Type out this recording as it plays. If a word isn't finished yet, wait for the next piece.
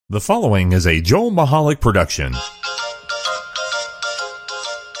The following is a Joel Michalec production.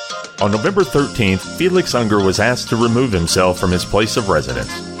 On November 13th, Felix Unger was asked to remove himself from his place of residence.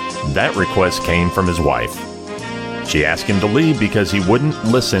 That request came from his wife. She asked him to leave because he wouldn't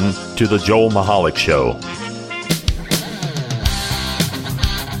listen to the Joel Michalec Show.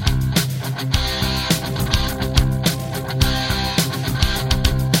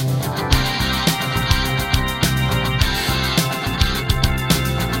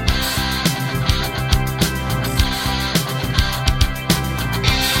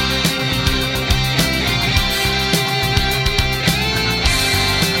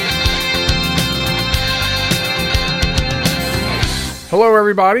 Hello,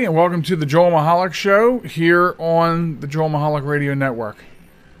 everybody, and welcome to the Joel Michalec Show here on the Joel Michalec Radio Network.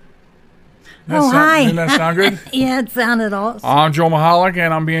 Hi. Didn't that sound good? Yeah, it sounded awesome. I'm Joel Michalec,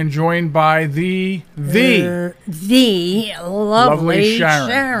 and I'm being joined by the lovely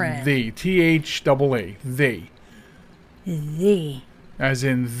Sharen. The T-H-E-E. The. As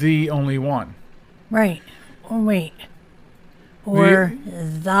in the only one. Right. Oh, wait. Or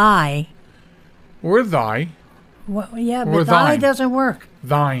thy. Or thy. Well, yeah, Or but thy thine. doesn't work.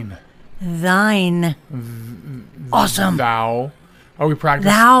 Thine. Thine. Awesome. Thou. Are we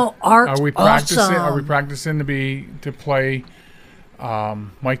practicing? Thou art Are we practicing? awesome. Are we practicing to play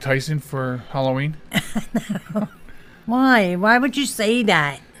Mike Tyson for Halloween? Why? Why would you say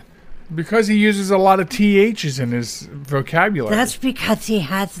that? Because he uses a lot of THs in his vocabulary. That's because he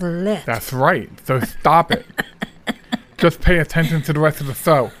has the lift. That's right. So stop it. Just pay attention to the rest of the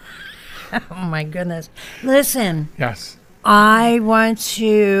show. Oh, my goodness. Listen, Yes. I want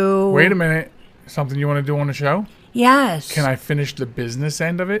to... Wait a minute. Something you want to do on the show? Yes. Can I finish the business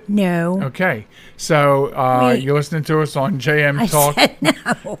end of it? No. Okay. So Wait. you're listening to us on JM I Talk. said no.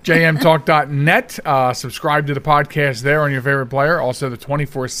 jmtalk.net. Subscribe to the podcast there on your favorite player. Also, the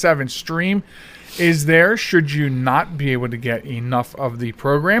 24/7 stream is there should you not be able to get enough of the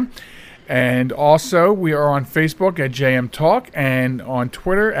program. And also, we are on Facebook at JM Talk and on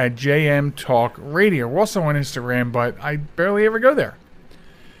Twitter at JM Talk Radio. We're also on Instagram, but I barely ever go there.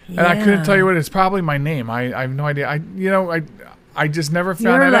 And I couldn't tell you what. It's probably my name. I have no idea. I just never found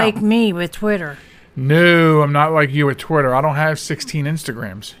You're that out. like me with Twitter. No, I'm not like you with Twitter. I don't have 16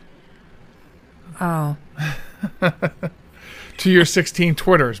 Instagrams. Oh. To your 16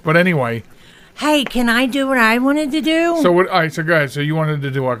 Twitters. But anyway. Hey, can I do what I wanted to do? So what? All right. So go ahead. So you wanted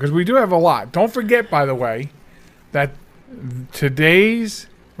to do what? Because we do have a lot. Don't forget, by the way, that this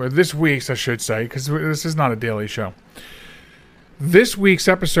week's, I should say, because this is not a daily show. This week's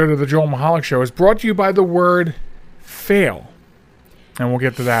episode of the Joel Michalec Show is brought to you by the word fail. And we'll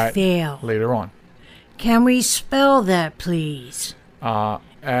get to that Fail. later on. Can we spell that, please? F-A-I-L.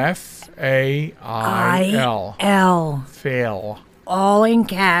 L. Fail. All in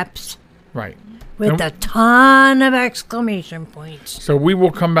caps Right. with a ton of exclamation points. So we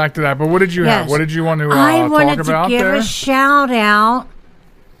will come back to that. But what did you have? Yes. What did you want to I talk wanted about to give there? a shout out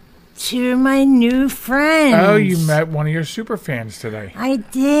to my new friend. Oh, you met one of your super fans today. I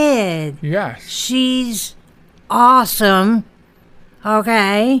did. Yes. She's awesome.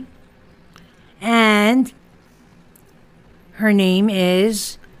 Okay. And her name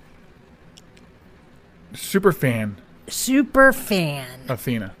is Super fan Superfan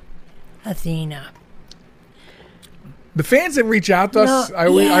Athena. Athena. The fans that reach out to us, No,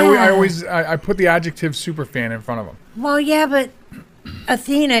 I always put the adjective super fan in front of them. Well, yeah, but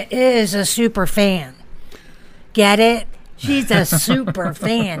Athena is a super fan. Get it? She's a super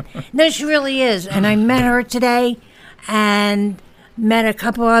fan. No, she really is. And I met her today and met a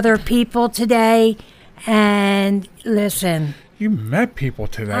couple other people today. And listen. You met people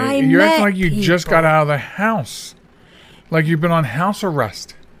today. I You're acting met like you just people. got out of the house. Like you've been on house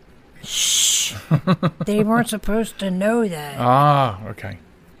arrest. Shh. They weren't supposed to know that. Ah, okay.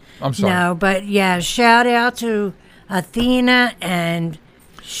 I'm sorry. No, but yeah, shout out to Athena and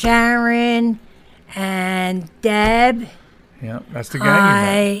Sharen and Deb. Yeah, that's the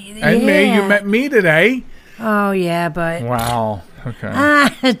gang you met. And me. You yeah. met me today. Oh, yeah, but... Wow.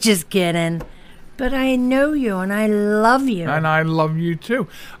 Okay. Just kidding. But I know you and I love you. And I love you too.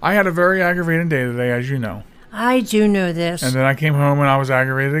 I had a very aggravating day today, as you know. I do know this. And then I came home and I was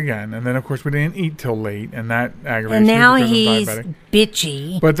aggravated again. And then, of course, we didn't eat till late. And that aggravates And me now because he's I'm diabetic.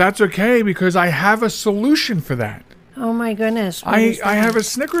 bitchy. But that's okay because I have a solution for that. Oh, my goodness. What I is that? have a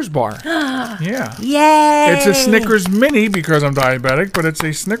Snickers bar. Yeah. Yay! It's a Snickers mini because I'm diabetic, but it's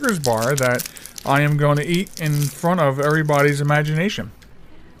a Snickers bar that I am going to eat in front of everybody's imagination.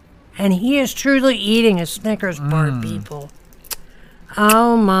 And he is truly eating a Snickers bar, people.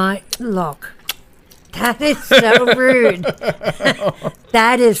 Oh, my... Look. That is so rude.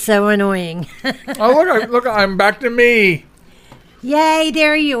 That is so annoying. Oh, look, I'm back to me. Yay,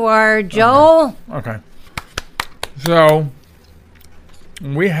 there you are, Joel. Okay. So,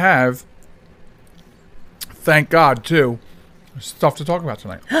 we have, thank God, too, stuff to talk about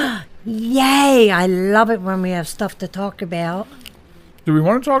tonight. Yay, I love it when we have stuff to talk about. Do we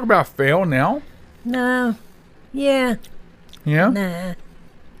want to talk about fail now? No. Yeah. Yeah? Nah.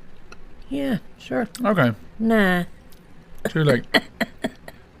 Yeah, sure. Okay. Nah. Too late.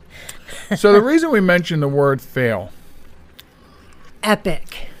 So the reason we mentioned the word fail,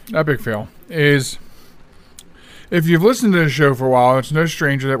 Epic fail, is if you've listened to the show for a while, it's no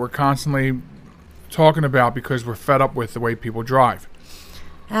stranger that we're constantly talking about because we're fed up with the way people drive.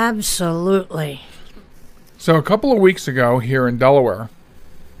 Absolutely. So a couple of weeks ago here in Delaware,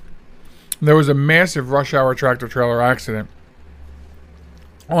 there was a massive rush hour tractor trailer accident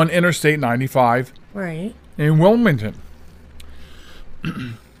on Interstate 95 Right. in Wilmington.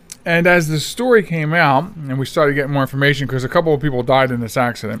 And as the story came out, and we started getting more information because a couple of people died in this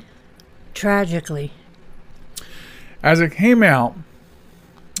accident. Tragically. As it came out,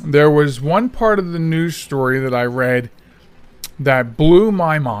 there was one part of the news story that I read that blew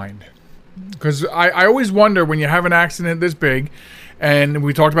my mind. Because I always wonder when you have an accident this big, and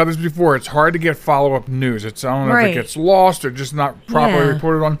we talked about this before, it's hard to get follow-up news. I don't know if it gets lost or just not properly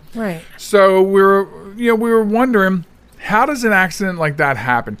reported on. Right. So we were wondering, how does an accident like that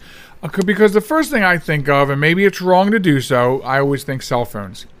happen? Because the first thing I think of, and maybe it's wrong to do so, I always think cell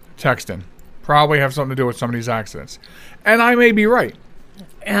phones, texting, probably have something to do with some of these accidents. And I may be right.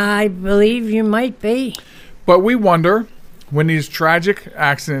 I believe you might be. But we wonder, when these tragic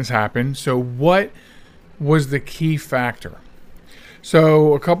accidents happen, so what was the key factor?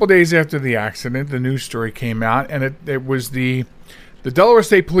 So a couple days after the accident, the news story came out, and it was the Delaware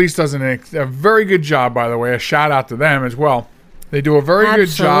State Police does a very good job, by the way. A shout out to them as well. They do a very good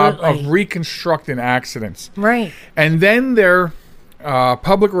job of reconstructing accidents. Right. And then their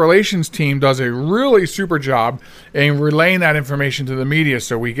public relations team does a really super job in relaying that information to the media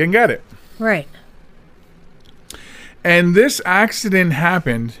so we can get it. Right. And this accident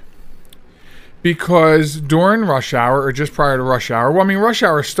happened because during rush hour, or just prior to rush hour, well, I mean, rush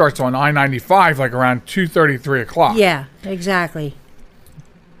hour starts on I-95 like around 2:30, 3 o'clock. Yeah, exactly.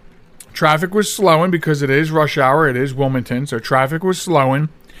 Traffic was slowing because it is rush hour. It is Wilmington, so traffic was slowing.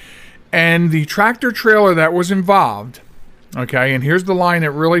 And the tractor trailer that was involved, okay, and here's the line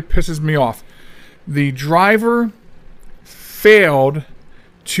that really pisses me off. The driver failed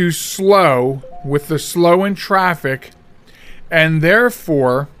to slow with the slowing traffic and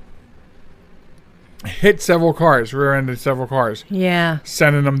therefore hit several cars, rear-ended several cars. Yeah.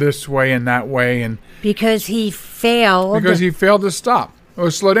 Sending them this way and that way. And because he failed. Because he failed to stop or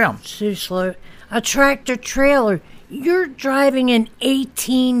slow down. Too slow. A tractor trailer. You're driving an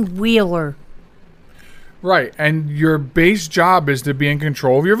 18-wheeler. Right, and your base job is to be in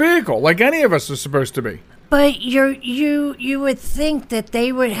control of your vehicle, like any of us are supposed to be. But you would think that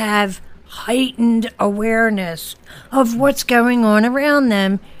they would have heightened awareness of what's going on around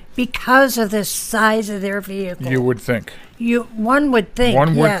them because of the size of their vehicle. You would think. One would think.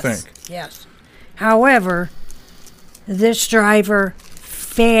 One would yes, think. Yes. However, this driver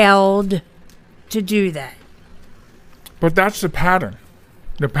failed to do that. But that's the pattern.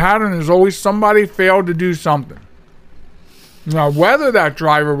 The pattern is always somebody failed to do something. Now, whether that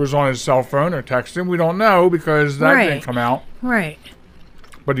driver was on his cell phone or texting, we don't know because that didn't come out. Right.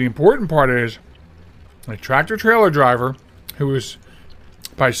 But the important part is a tractor-trailer driver who is,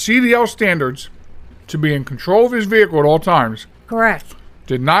 by CDL standards, to be in control of his vehicle at all times. Correct.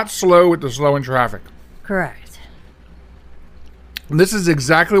 Did not slow with the slowing traffic. Correct. And this is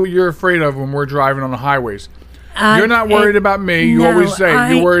exactly what you're afraid of when we're driving on the highways. You're not worried about me. You always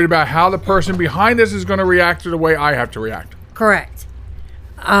say you're worried about how the person behind us is going to react to the way I have to react. Correct.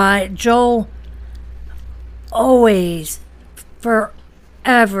 Joel always,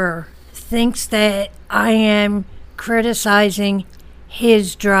 forever, thinks that I am criticizing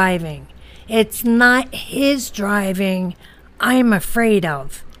his driving. It's not his driving I'm afraid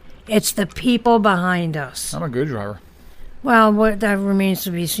of. It's the people behind us. I'm a good driver. Well, that remains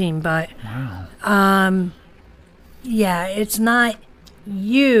to be seen, but wow. Yeah, it's not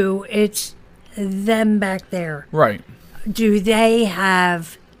you, it's them back there. Right. Do they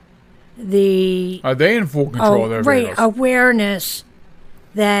have the... Are they in full control of their vehicles? Awareness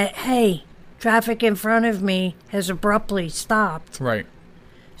that, hey, traffic in front of me has abruptly stopped. Right.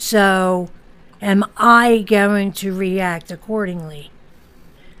 So, am I going to react accordingly?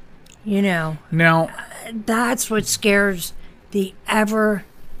 You know. Now... That's what scares the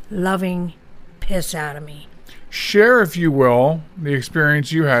ever-loving piss out of me. Share, if you will, the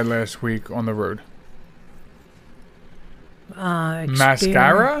experience you had last week on the road.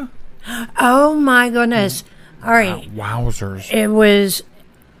 Mascara? Oh my goodness. All right. Wowzers. It was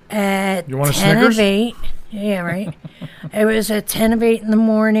at You want a 10 Snickers? of 8. Yeah, right. It was at 10 of 8 in the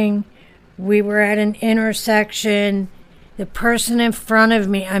morning. We were at an intersection. The person in front of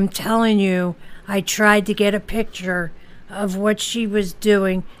me, I'm telling you, I tried to get a picture of what she was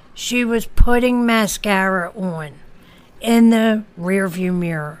doing. She was putting mascara on in the rearview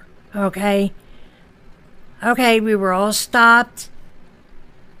mirror. Okay? Okay, we were all stopped.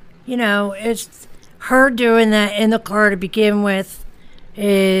 You know, it's her doing that in the car to begin with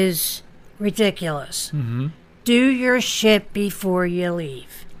is ridiculous. Mm-hmm. Do your shit before you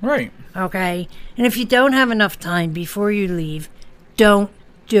leave. Right. Okay? And if you don't have enough time before you leave, don't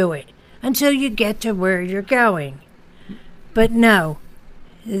do it until you get to where you're going. But no,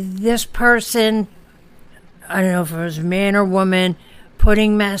 this person, I don't know if it was a man or woman,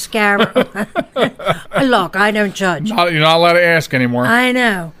 putting mascara on. Look, I don't judge. You're not allowed to ask anymore. I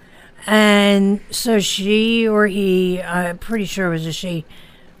know. And so she or he, I'm pretty sure it was a she,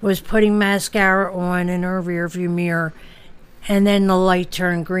 was putting mascara on in her rearview mirror, and then the light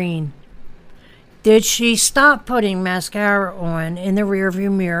turned green. Did she stop putting mascara on in the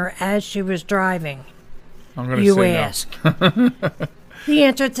rearview mirror as she was driving? I'm going to You say ask. The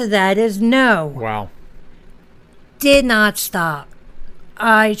answer to that is no. no. Wow. Did not stop.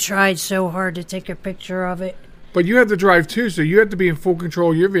 I tried so hard to take a picture of it. But you had to drive too, so you had to be in full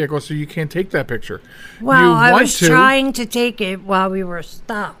control of your vehicle, so you can't take that picture. Well, You I want was to. trying to take it while we were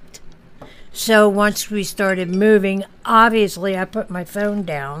stopped. So once we started moving, obviously I put my phone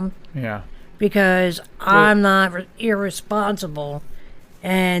down Yeah. because I'm not irresponsible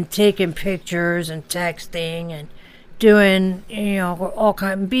and taking pictures and texting and doing, all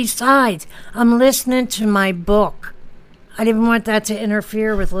kind. Besides, I'm listening to my book. I didn't want that to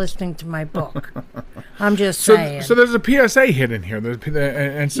interfere with listening to my book. I'm just saying. So there's a PSA hidden here,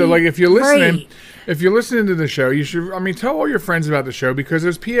 and so like if you're listening, Right. if you're listening to the show, you should. I mean, tell all your friends about the show because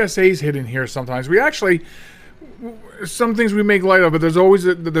there's PSAs hidden here. Sometimes we actually, some things we make light of, but there's always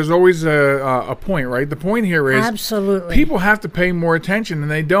a point, right? The point here is Absolutely. people have to pay more attention, and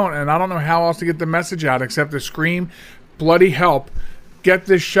they don't. And I don't know how else to get the message out except to scream, bloody help. Get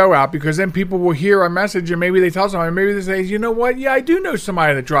this show out because then people will hear our message and maybe they tell somebody, maybe they say, you know what? Yeah, I do know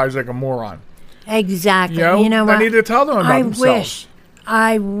somebody that drives like a moron. Exactly. You know what? I need to tell them about themselves.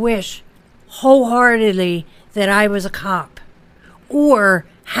 I wish wholeheartedly that I was a cop or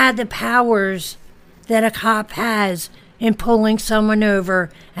had the powers that a cop has in pulling someone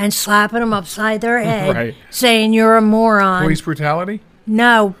over and slapping them upside their head, Right. saying you're a moron. Police brutality?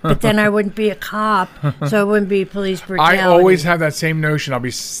 No, but then I wouldn't be a cop, so it wouldn't be police brutality. I always have that same notion. I'll be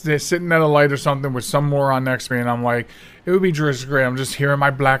sitting at a light or something with some moron next to me, and I'm like, it would be just great. I'm just here in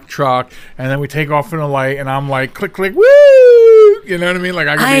my black truck, and then we take off in the light, and I'm like, click, click, woo! You know what I mean? Like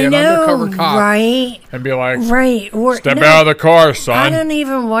I could be an undercover cop, right? and be like, Right. Or, step no, out of the car, I son. don't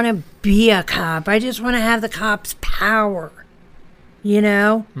even want to be a cop. I just want to have the cop's power. You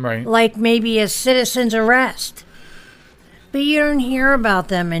know? Right. Like maybe a citizen's arrest. But you don't hear about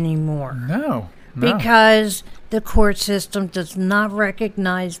them anymore. No. Because the court system does not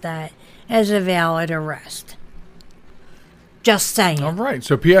recognize that as a valid arrest. Just saying. All right.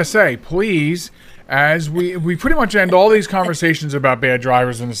 So PSA, please, as we pretty much end all these conversations about bad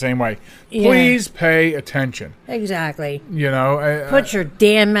drivers in the same way. Please pay attention. Exactly. You know, Put your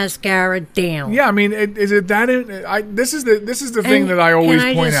damn mascara down. yeah. I mean, is it that? This is the thing that I always point out. Can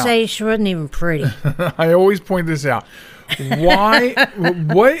I point just out. say she wasn't even pretty. I always point this out. Why?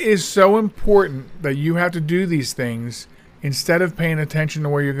 What is so important that you have to do these things instead of paying attention to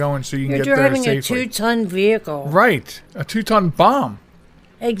where you're going so you can You're get there driving safely? a 2-ton vehicle. Right, a 2-ton bomb.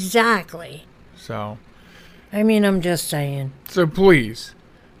 Exactly. So I mean, I'm just saying. So please,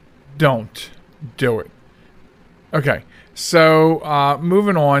 don't do it. Okay, so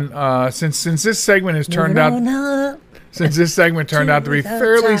moving on. Since this segment has turned out, since this segment turned out to be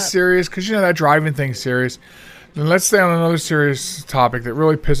fairly serious, because you know that driving thing's serious, then let's stay on another serious topic that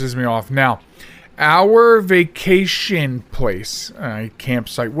really pisses me off. Now, our vacation place,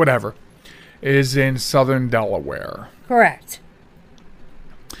 campsite, whatever, is in southern Delaware. Correct.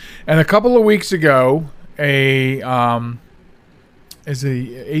 And a couple of weeks ago, is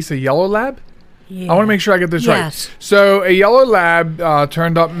Ace a yellow lab? Yeah. I want to make sure I get this Yes. right. So a yellow lab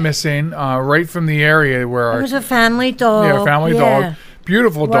turned up missing right from the area where It was a family dog. yeah, family dog,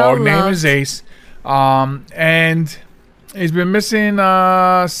 beautiful Well dog. Name loved. is Ace, and he's been missing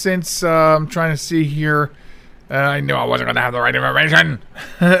since I'm trying to see here. I knew I wasn't going to have the right information.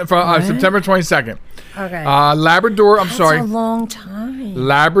 For September 22nd. Okay. Labrador, That's a long time.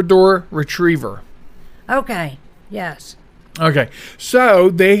 Labrador Retriever. Okay. Yes. Okay, so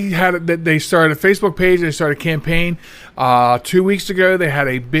they started a Facebook page. They started a campaign 2 weeks ago. They had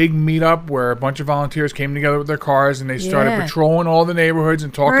a big meetup where a bunch of volunteers came together with their cars and they started patrolling all the neighborhoods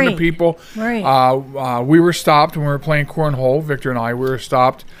and talking to people. Right. We were stopped when we were playing cornhole. Victor and I were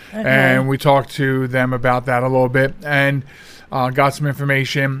stopped, and we talked to them about that a little bit and got some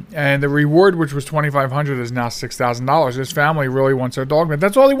information. And the reward, which was $2,500, is now $6,000. This family really wants their dog back.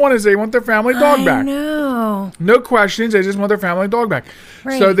 That's all they want, is they want their family dog back. No questions. They just want their family dog back.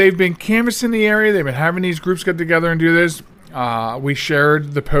 Right. So they've been canvassing the area. They've been having these groups get together and do this. We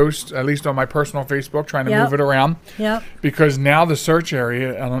shared the post, at least on my personal Facebook, trying to move it around. Yep. Because now the search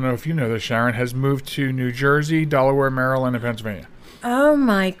area, I don't know if you know this, Sharen, has moved to New Jersey, Delaware, Maryland, and Pennsylvania. Oh,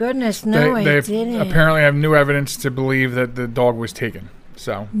 my goodness. No, I didn't. Apparently have new evidence to believe that the dog was taken.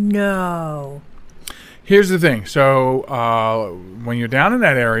 So no. Here's the thing. So when you're down in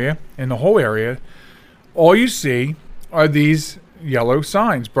that area, in the whole area, all you see are these yellow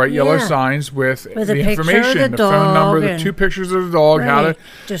signs, bright yellow signs with the information, the phone number, the 2 pictures of the dog, how to,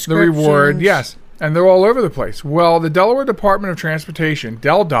 the reward. Yes. And they're all over the place. Well, the Delaware Department of Transportation,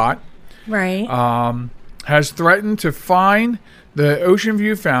 DelDOT, has threatened to fine the Ocean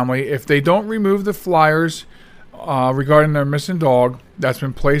View family if they don't remove the flyers regarding their missing dog that's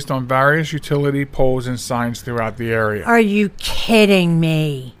been placed on various utility poles and signs throughout the area. Are you kidding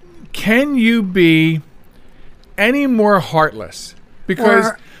me? Can you be any more heartless?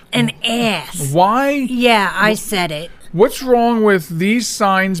 Because or an ass. Why? Yeah, I said it. What's wrong with these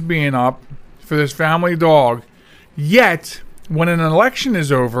signs being up for this family dog? Yet, when an election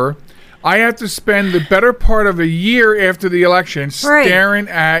is over, I have to spend the better part of a year after the election staring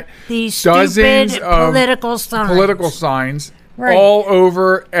at these dozens stupid of political signs all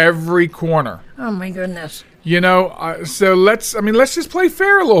over every corner. Oh my goodness. You know, so let's just play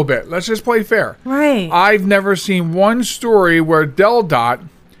fair a little bit. Let's just play fair. Right. I've never seen one story where DelDOT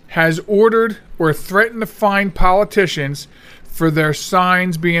has ordered or threatened to fine politicians for their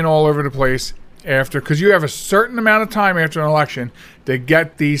signs being all over the place because you have a certain amount of time after an election to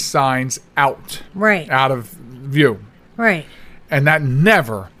get these signs out of view. Right. And that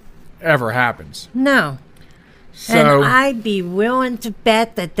never, ever happens. No. So, and I'd be willing to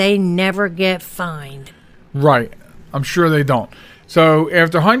bet that they never get fined. Right. I'm sure they don't. So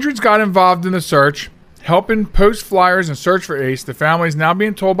after hundreds got involved in the search, helping post flyers and search for Ace, the family is now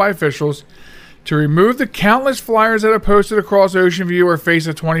being told by officials to remove the countless flyers that are posted across Ocean View or face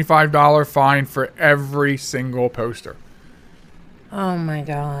a $25 fine for every single poster. Oh, my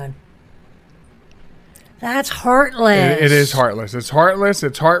God. That's heartless. It is heartless. It's heartless.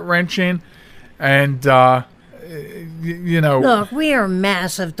 It's heart-wrenching. And, you know. Look, we are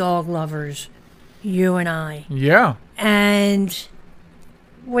massive dog lovers, you and I. Yeah. And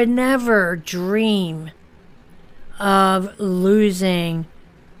would never dream of losing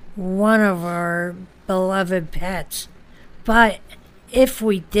one of our beloved pets. But if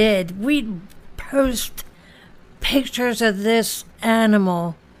we did, we'd post pictures of this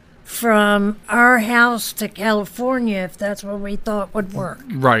animal from our house to California if that's what we thought would work.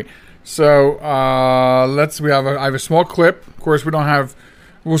 Right. So I have a small clip. Of course,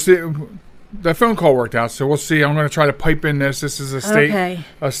 we'll see. The phone call worked out, so we'll see. I'm going to try to pipe in this. This is a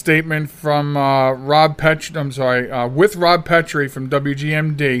statement from with Rob Petrie from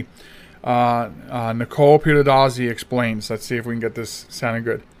WGMD. Nicole Piedazzi explains. Let's see if we can get this sounding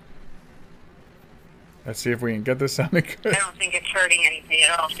good. I don't think it's hurting anything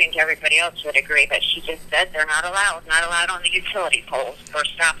at all. I think everybody else would agree, but she just said they're not allowed on the utility poles or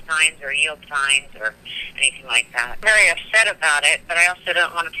stop signs or yield signs or anything like that. I'm very upset about it, but I also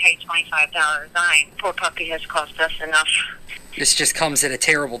don't want to pay $25 a fine. Poor puppy has cost us enough. This just comes at a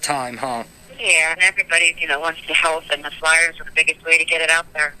terrible time, huh? Yeah, and everybody, wants to help, and the flyers are the biggest way to get it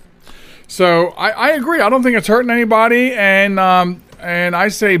out there. So I agree. I don't think it's hurting anybody, and I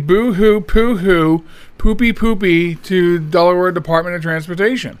say boo-hoo, poo-hoo, poopy to Delaware Department of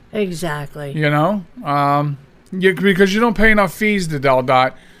Transportation. Exactly. Because you don't pay enough fees to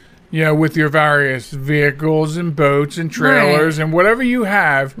DelDOT, with your various vehicles and boats and trailers and whatever you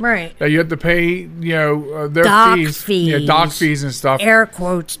have that you have to pay, their dock fees. fees. Yeah, dock fees and stuff. Air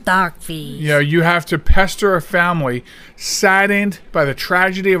quotes, dock fees. You have to pester a family saddened by the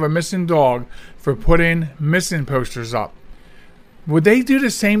tragedy of a missing dog for putting missing posters up. Would they do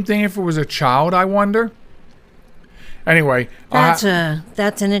the same thing if it was a child, I wonder? Anyway. That's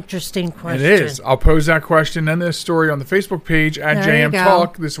an interesting question. It is. I'll pose that question in this story on the Facebook page at JM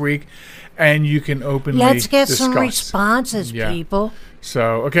Talk this week. and you can openly Let's get discuss. some responses, Yeah. people.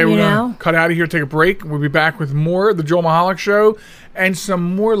 So, okay, we're going to cut out of here, take a break. We'll be back with more of the Joel Michalec Show and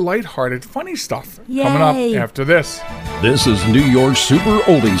some more lighthearted, funny stuff coming up after this. This is New York's Super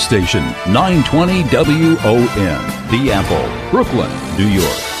Oldie Station, 920 WON, The Apple, Brooklyn, New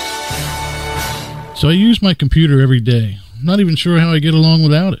York. So I use my computer every day. I'm not even sure how I get along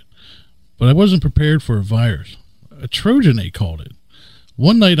without it. But I wasn't prepared for a virus. A Trojan, they called it.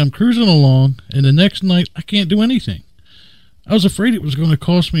 One night I'm cruising along, and the next night I can't do anything. I was afraid it was going to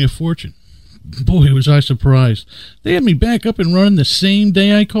cost me a fortune. Boy, was I surprised. They had me back up and running the same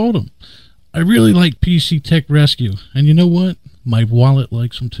day I called them. I really like PC Tech Rescue, and you know what? My wallet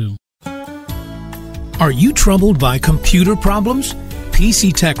likes them too. Are you troubled by computer problems?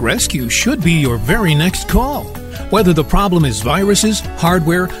 PC Tech Rescue should be your very next call. Whether the problem is viruses,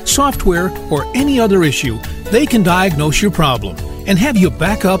 hardware, software, or any other issue, they can diagnose your problem and have you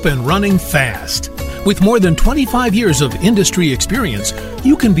back up and running fast. With more than 25 years of industry experience,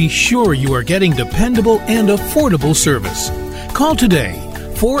 you can be sure you are getting dependable and affordable service. Call today,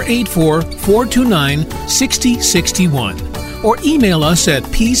 484-429-6061, or email us at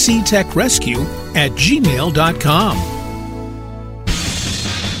pctechrescue@gmail.com.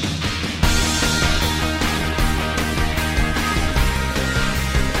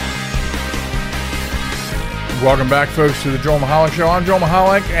 Welcome back, folks, to the Joel Michalec Show. I'm Joel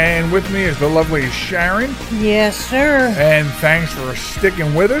Michalec, and with me is the lovely Sharen. Yes, sir. And thanks for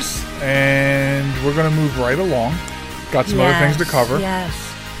sticking with us. And we're going to move right along. Got some other things to cover. Yes.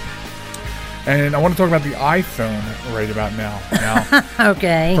 And I want to talk about the iPhone right about now. Now,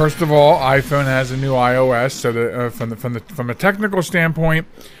 okay. First of all, iPhone has a new iOS. So from a technical standpoint,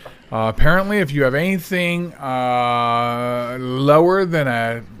 apparently, if you have anything lower than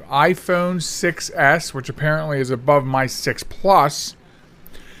a iPhone 6S, which apparently is above my 6 Plus,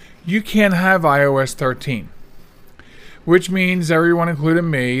 you can't have iOS 13. Which means everyone,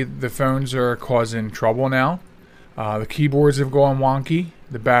 including me, the phones are causing trouble now. The keyboards have gone wonky.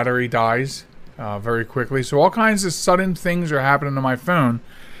 The battery dies very quickly. So all kinds of sudden things are happening to my phone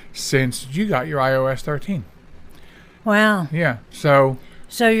since you got your iOS 13. Wow. Yeah. So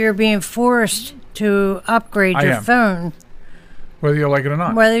you're being forced to upgrade your phone. Whether you like it or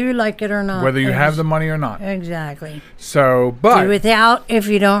not. Whether you like it or not. Whether you have the money or not. Exactly. So, but... do without if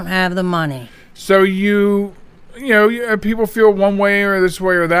you don't have the money. So you know, people feel one way or this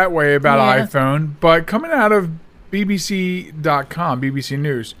way or that way about iPhone, but coming out of BBC.com, BBC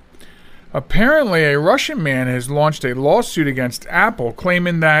News, apparently a Russian man has launched a lawsuit against Apple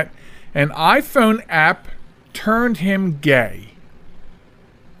claiming that an iPhone app turned him gay.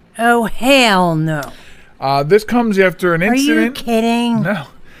 Oh, hell no. This comes after an incident. Are you kidding? No.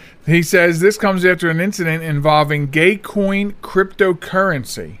 He says this comes after an incident involving gay coin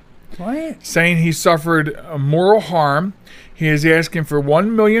cryptocurrency. What? Saying he suffered moral harm. He is asking for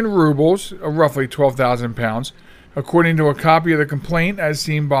 1 million rubles, roughly 12,000 pounds, according to a copy of the complaint as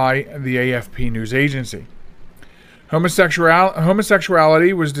seen by the AFP news agency.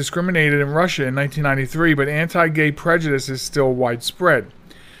 Homosexuality was discriminated in Russia in 1993, but anti-gay prejudice is still widespread.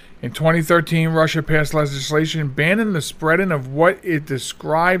 In 2013, Russia passed legislation banning the spreading of what it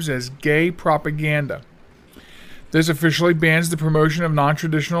describes as gay propaganda. This officially bans the promotion of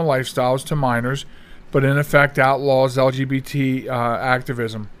non-traditional lifestyles to minors, but in effect outlaws LGBT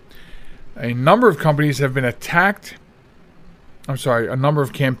activism. A number of companies have been attacked. A number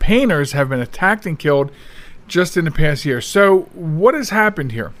of campaigners have been attacked and killed just in the past year. So what has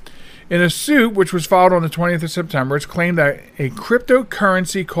happened here? In a suit which was filed on the 20th of September, it's claimed that a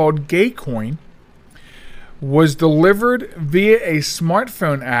cryptocurrency called Gaycoin was delivered via a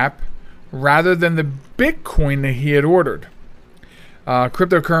smartphone app rather than the Bitcoin that he had ordered.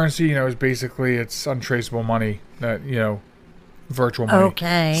 Cryptocurrency, is basically it's untraceable money that, virtual money.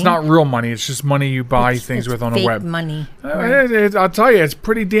 Okay. It's not real money. It's just money you buy things with on the web. Money. I'll tell you, it's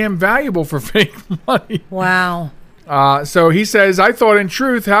pretty damn valuable for fake money. Wow. So he says, I thought in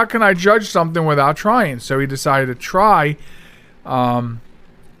truth, how can I judge something without trying? So he decided to try. I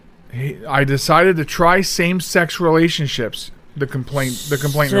decided to try same-sex relationships. The complaint. So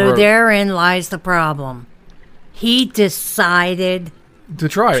wrote. Therein lies the problem. He decided to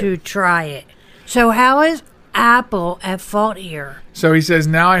try it. So how is Apple at fault here? So he says,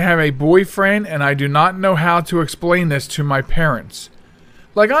 now I have a boyfriend, and I do not know how to explain this to my parents.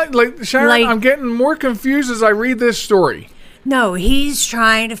 Sharon, I'm getting more confused as I read this story. No, he's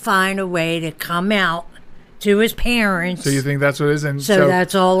trying to find a way to come out to his parents. So you think that's what it is? And so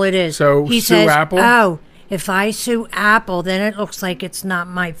that's all it is. So he sue says, Apple? Oh, if I sue Apple, then it looks like it's not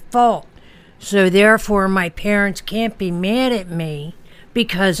my fault. So therefore, my parents can't be mad at me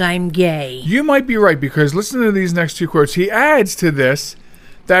because I'm gay. You might be right, because listen to these next two quotes. He adds to this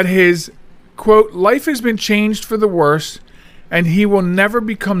that his, quote, life has been changed for the worse and he will never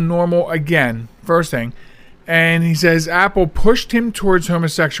become normal again. First thing. And he says Apple pushed him towards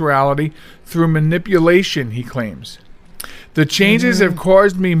homosexuality through manipulation, he claims. The changes have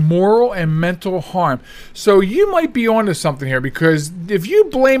caused me moral and mental harm. So you might be onto something here, because if you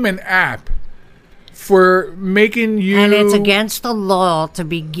blame an app for making you... And it's against the law to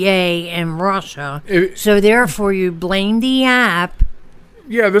be gay in Russia. So therefore you blame the app.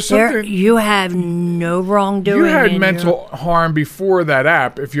 Yeah, there's something... You have no wrongdoing. You had mental harm before that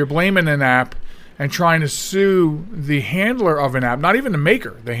app. If you're blaming an app and trying to sue the handler of an app, not even the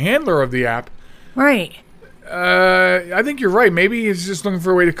maker, the handler of the app. Right. I think you're right. Maybe he's just looking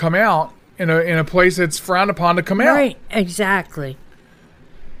for a way to come out in a place that's frowned upon to come out. Right, exactly.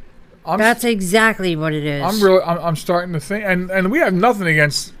 That's exactly what it is. I'm starting to think, and we have nothing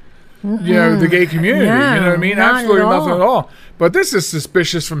against the gay community. No, you know what I mean? Absolutely nothing at all. But this is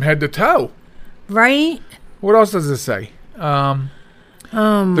suspicious from head to toe. Right. What else does it say? The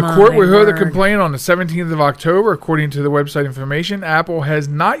court will hear the complaint on the 17th of October, according to the website information. Apple has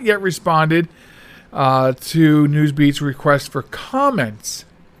not yet responded to Newsbeat's request for comments.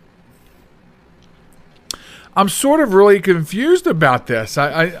 I'm sort of really confused about this.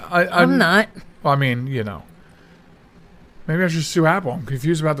 I'm not. I mean, maybe I should sue Apple. I'm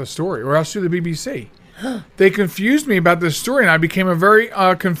confused about the story, or I'll sue the BBC. They confused me about this story, and I became a very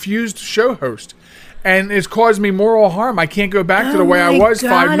confused show host. And it's caused me moral harm. I can't go back to the way I was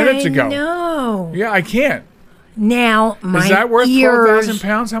 5 minutes ago. No. Yeah, I can't. Now, my ears... Is that worth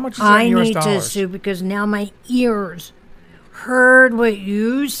 £12,000? How much is that in US dollars? I need to sue because now my ears heard what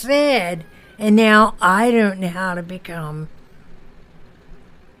you said, and now I don't know how to become...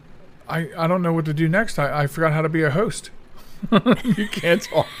 I don't know what to do next. I forgot how to be a host. You can't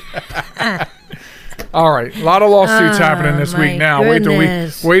talk. All right, a lot of lawsuits happening this week now.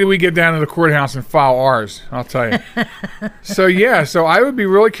 Goodness. Wait till we get down to the courthouse and file ours. I'll tell you. So I would be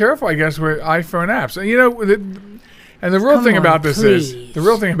really careful, I guess, with iPhone apps. And the real thing about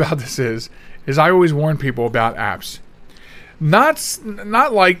this is I always warn people about apps.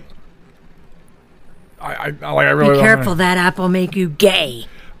 Not like I really be careful. That app will make you gay.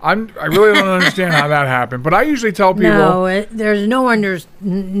 I really don't understand how that happened, but I usually tell people... No, there's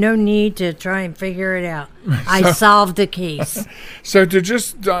no need to try and figure it out. I solved the case. So to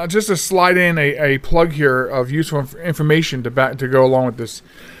just to slide in a plug here of useful information to go along with this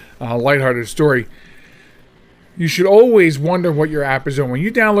lighthearted story, you should always wonder what your app is doing. When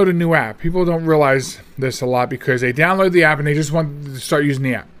you download a new app, people don't realize this a lot because they download the app and they just want to start using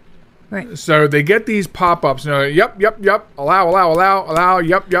the app. Right. So they get these pop-ups. Yep, allow,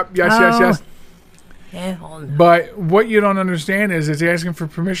 yep, yes. Hell no. But what you don't understand is it's asking for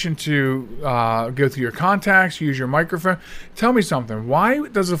permission to go through your contacts, use your microphone. Tell me something. Why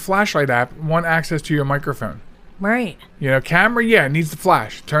does a flashlight app want access to your microphone? Right. Camera, it needs the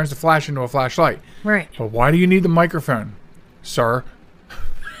flash. It turns the flash into a flashlight. Right. But why do you need the microphone, sir?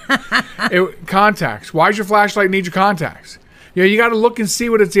 Contacts. Why does your flashlight need your contacts? You got to look and see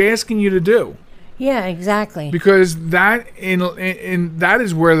what it's asking you to do. Yeah, exactly. Because that that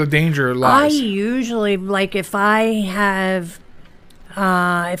is where the danger lies. I usually if I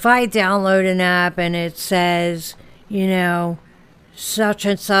download an app and it says, such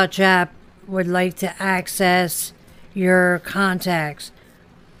and such app would like to access your contacts,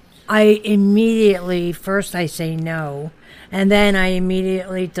 I immediately first I say no, and then I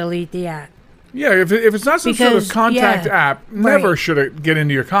immediately delete the app. Yeah, if it's not some sort of contact app, never should it get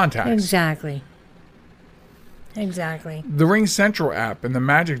into your contacts. Exactly. The Ring Central app and the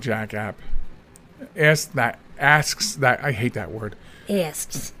Magic Jack app asks that I hate that word.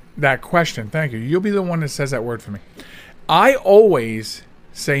 Asks. That question. Thank you. You'll be the one that says that word for me. I always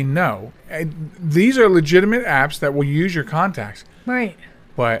say no. These are legitimate apps that will use your contacts. Right.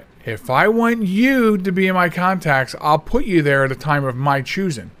 But if I want you to be in my contacts, I'll put you there at a time of my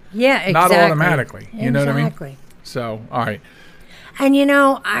choosing. Yeah, exactly. Not automatically. You know what I mean? Exactly. So, all right. And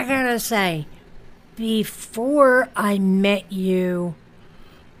I gotta say, before I met you,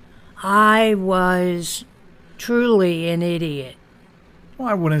 I was truly an idiot. Well,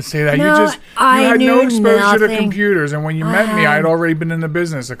 I wouldn't say that. No, you had no exposure to computers, and when you met me, I had already been in the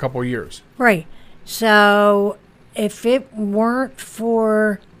business a couple of years. Right. So, if it weren't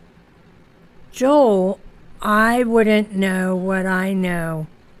for Joel, I wouldn't know what I know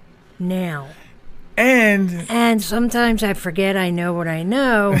now. And sometimes I forget I know what I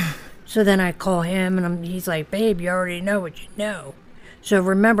know, so then I call him, and he's like, babe, you already know what you know. So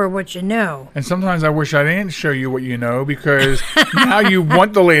remember what you know. And sometimes I wish I didn't show you what you know, because now you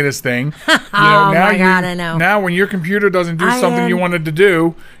want the latest thing. You know, Oh my God, I know. Now when your computer doesn't do something you wanted to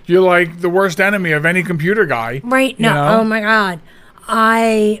do, you're like the worst enemy of any computer guy. Right? you No. know? Oh my God.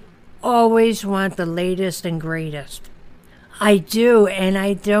 I always want the latest and greatest. I do, and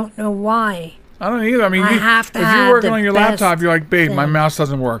I don't know why. I don't either. I mean, I have to if have you're working the on your best laptop, you're like, babe, my thing. mouse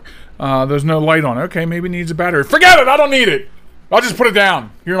doesn't work. There's no light on it. Okay, maybe it needs a battery. Forget it. I don't need it. I'll just put it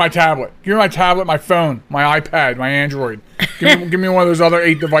down. Here's my tablet. Here's my tablet, my phone, my iPad, my Android. Give me one of those other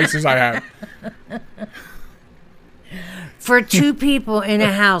 8 devices I have. For 2 people in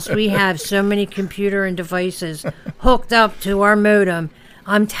a house, we have so many computer and devices hooked up to our modem.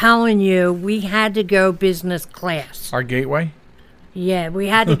 I'm telling you, we had to go business class. Our gateway? Yeah, we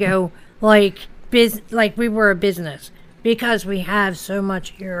had to go like we were a business, because we have so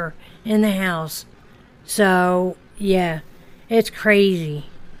much here in the house. So, yeah, it's crazy.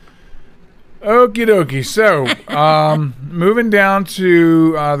 Okie dokie. So, moving down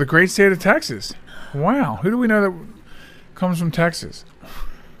to the great state of Texas. Wow. Who do we know that comes from Texas?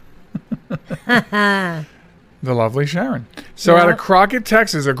 The lovely Sharen. So out of Crockett,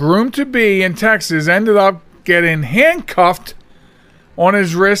 Texas, a groom-to-be in Texas ended up getting handcuffed on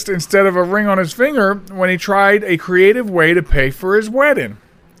his wrist instead of a ring on his finger when he tried a creative way to pay for his wedding.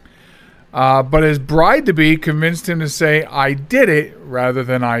 But his bride-to-be convinced him to say, "I did it," rather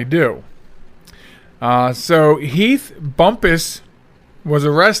than "I do." So Heath Bumpus was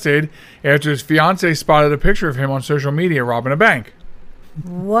arrested after his fiancée spotted a picture of him on social media robbing a bank.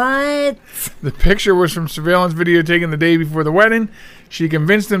 What? The picture was from surveillance video taken the day before the wedding. She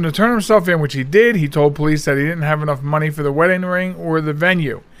convinced him to turn himself in, which he did. He told police that he didn't have enough money for the wedding ring or the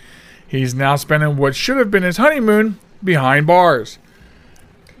venue. He's now spending what should have been his honeymoon behind bars.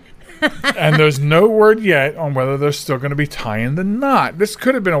 And there's no word yet on whether they're still going to be tying the knot. This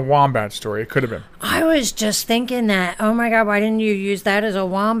could have been a wombat story. It could have been. I was just thinking that. Oh my God, why didn't you use that as a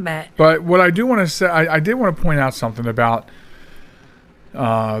wombat? But what I do want to say, I did want to point out something about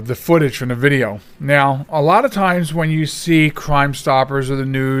the footage from the video. Now, a lot of times when you see Crime Stoppers or the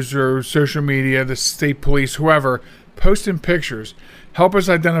news or social media, the state police, whoever, posting pictures, help us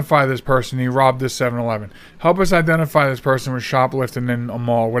identify this person. He robbed this 7-Eleven. Help us identify this person was shoplifting in a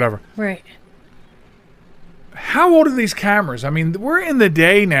mall, whatever. Right. How old are these cameras? I mean, we're in the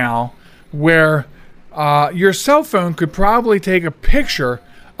day now where your cell phone could probably take a picture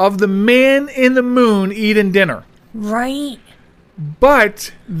of the man in the moon eating dinner. Right.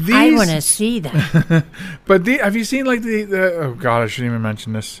 But these... I want to see that. But have you seen like the... Oh, God, I shouldn't even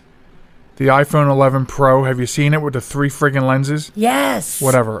mention this. The iPhone 11 Pro. Have you seen it with the 3 friggin' lenses? Yes.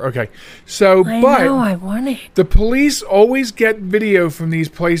 Whatever. Okay. So, I know, I want it. The police always get video from these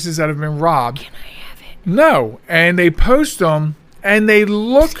places that have been robbed. Can I have it? No. And they post them, and they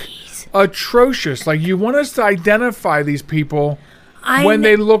look atrocious. Like, you want us to identify these people when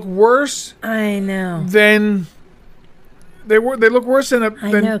they look worse. I know. Then... They look worse than a... I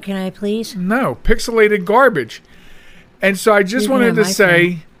know. Can I please? No. Pixelated garbage. And so I just wanted to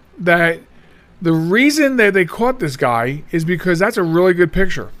say that the reason that they caught this guy is because that's a really good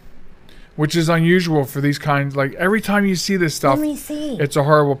picture, which is unusual for these kinds. Like, every time you see this stuff, Let me see. It's a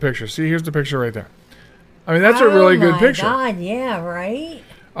horrible picture. See, here's the picture right there. I mean, that's a really good picture. Oh, my God. Yeah, right?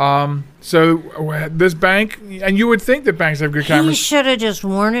 So this bank, and you would think that banks have good cameras. He should have just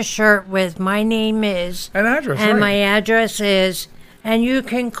worn a shirt with "My name is" an address, and right. my address is, and you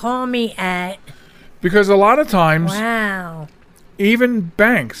can call me at. Because a lot of times, Wow. even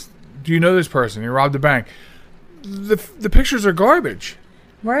banks, do you know this person? He robbed a bank. The pictures are garbage.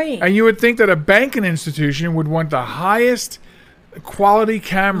 Right. And you would think that a banking institution would want the highest quality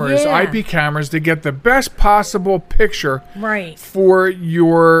cameras, Yeah. IP cameras, to get the best possible picture Right. for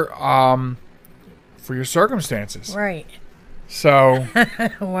your circumstances. Right. So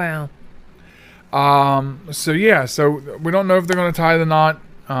Wow. so yeah, so we don't know if they're going to tie the knot.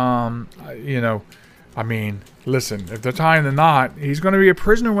 I mean, listen, if they're tying the knot, he's going to be a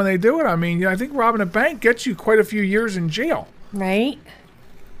prisoner when they do it. I mean, I think robbing a bank gets you quite a few years in jail. Right.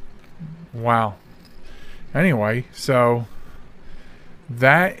 Wow. Anyway, so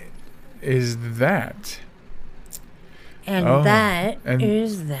that is that. And Oh, that and-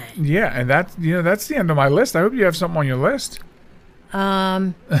 is that. Yeah, and that's the end of my list. I hope you have something on your list.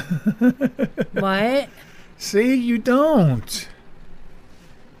 What? See, you don't.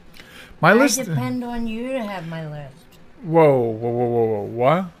 My I list. depend on you to have my list. Whoa,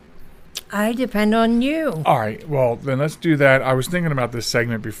 what? I depend on you. All right, well, then let's do that. I was thinking about this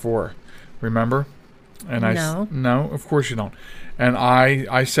segment before, remember? And no, of course you don't. And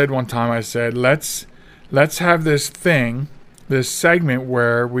I said one time, I said, let's have this thing this segment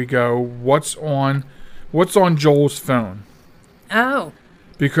where we go, what's on Joel's phone? Oh.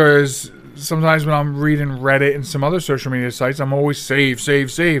 Because sometimes when I'm reading Reddit and some other social media sites, I'm always save.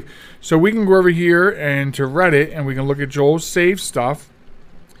 So we can go over here and to Reddit and we can look at Joel's save stuff.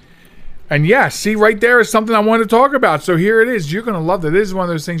 And yeah, see right there is something I wanted to talk about. So here it is. You're going to love it. This is one of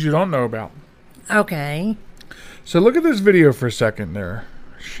those things you don't know about. Okay. So look at this video for a second there,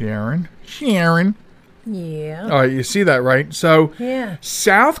 Sharen. Yeah. All right, you see that, right? So Yeah.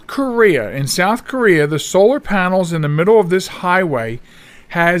 South Korea, the solar panels in the middle of this highway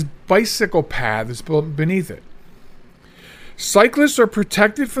has bicycle paths beneath it. Cyclists are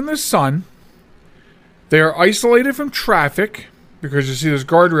protected from the sun. They are isolated from traffic because you see there's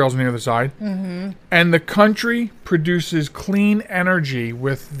guardrails on the other side. Mm-hmm. And the country produces clean energy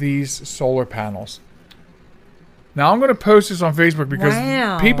with these solar panels. Now I'm going to post this on Facebook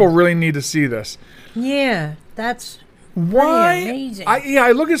because people really need to see this. Yeah, that's amazing. Why?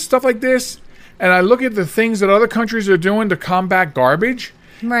 I look at stuff like this and I look at the things that other countries are doing to combat garbage.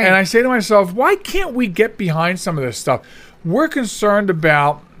 Right. And I say to myself, why can't we get behind some of this stuff? We're concerned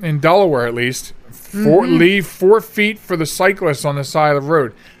about, in Delaware at least, leave 4 feet for the cyclists on the side of the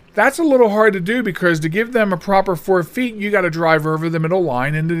road. That's a little hard to do because to give them a proper 4 feet, you got to drive over the middle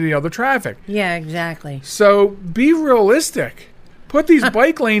line into the other traffic. Yeah, exactly. So be realistic. Put these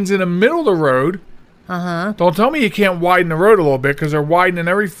bike lanes in the middle of the road. Uh-huh. Don't tell me you can't widen the road a little bit because they're widening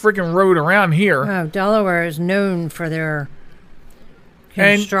every freaking road around here. Oh, Delaware is known for their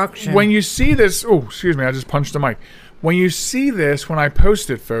construction. And when you see this, oh, excuse me, I just punched the mic. When you see this, when I post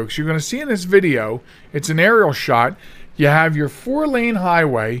it, folks, you're going to see in this video, it's an aerial shot. You have your 4-lane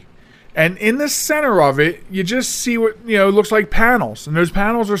highway, and in the center of it, you just see what, looks like panels. And those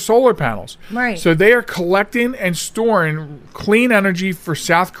panels are solar panels. Right. So they are collecting and storing clean energy for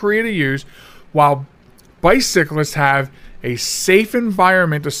South Korea to use, while bicyclists have a safe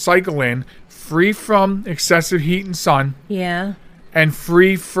environment to cycle in, free from excessive heat and sun. Yeah. And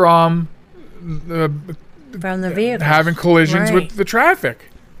free from the vehicles having collisions with the traffic.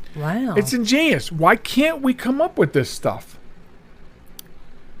 Wow. It's ingenious. Why can't we come up with this stuff?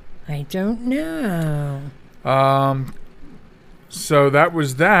 I don't know. So that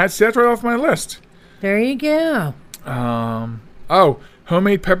was that. See, that's right off my list. There you go.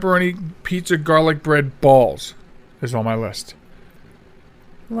 Homemade pepperoni pizza garlic bread balls is on my list.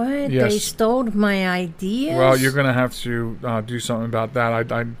 What? Yes. They stole my ideas? Well, you're going to have to do something about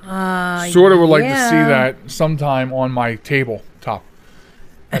that. I sort of would like to see that sometime on my tabletop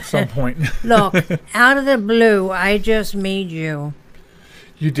at some point. Look, out of the blue, I just made you.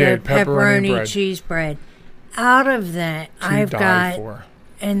 You did. Pepperoni bread. Cheese bread. Out of that, I've got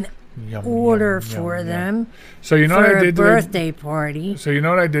an order for them. So you know what I did for a birthday party. So you know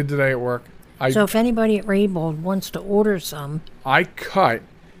what I did today at work? So if anybody at Raybould wants to order some. I cut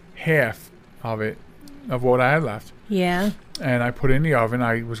half of it, of what I had left. Yeah. And I put it in the oven.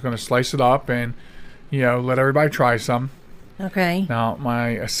 I was going to slice it up and, let everybody try some. Okay. Now, my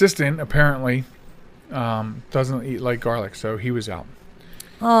assistant apparently doesn't eat like garlic, so he was out.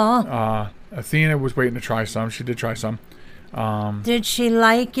 Oh. Athena was waiting to try some. She did try some. Did she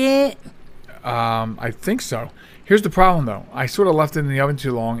like it? I think so. Here's the problem, though. I sort of left it in the oven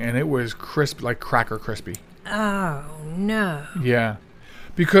too long, and it was crisp, like cracker crispy. Oh, no. Yeah.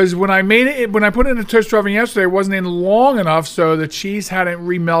 Because when I put it in the toaster oven yesterday, it wasn't in long enough, so the cheese hadn't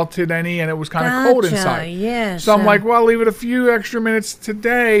remelted any, and it was kind of cold inside. Yes. So I'm like, well, I'll leave it a few extra minutes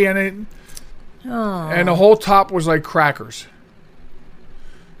today, and the whole top was like crackers.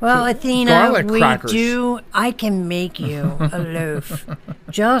 Well, So, Athena, I can make you a loaf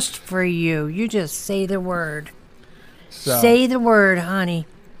just for you. You just say the word. So. Say the word, honey.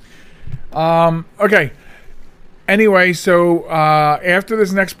 Okay. Anyway, so after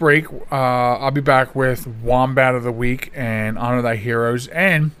this next break, I'll be back with Wombat of the Week and Honor Thy Heroes.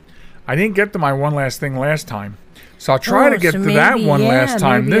 And I didn't get to my one last thing last time. So I'll try to get to that one last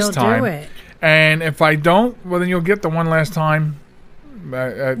time this time. And if I don't, well, then you'll get the one last time.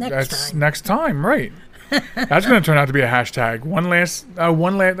 Next time, right? That's going to turn out to be a hashtag.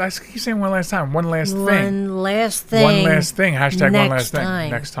 I keep saying one last time. One last thing. One last thing. One last thing. Hashtag one last time.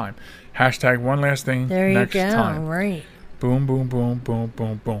 thing. Next time. Hashtag one last thing. There you next go. Time. Right. Boom, boom, boom, boom,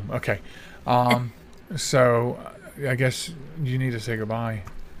 boom, boom. Okay. So I guess you need to say goodbye.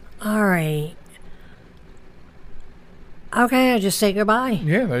 All right. Okay, I just say goodbye.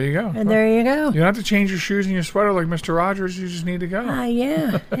 Yeah, there you go. And there you go. You don't have to change your shoes and your sweater like Mr. Rogers. You just need to go.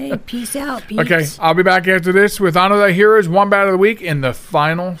 Yeah. Hey, peace out, peace. Okay, I'll be back after this with Honor Thy Heroes, Wombat of the Week in the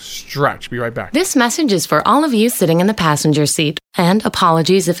final stretch. Be right back. This message is for all of you sitting in the passenger seat. And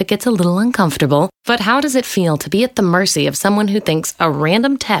apologies if it gets a little uncomfortable. But how does it feel to be at the mercy of someone who thinks a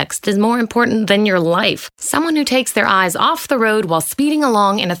random text is more important than your life? Someone who takes their eyes off the road while speeding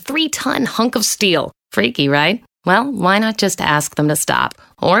along in a 3-ton hunk of steel. Freaky, right? Well, why not just ask them to stop?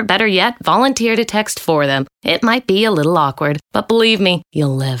 Or better yet, volunteer to text for them. It might be a little awkward, but believe me,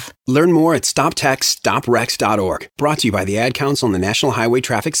 you'll live. Learn more at stoptextstoprex.org. Brought to you by the Ad Council and the National Highway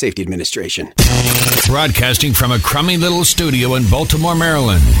Traffic Safety Administration. Broadcasting from a crummy little studio in Baltimore,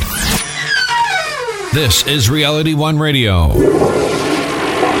 Maryland. This is Reality One Radio.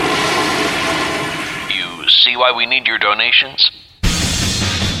 You see why we need your donations?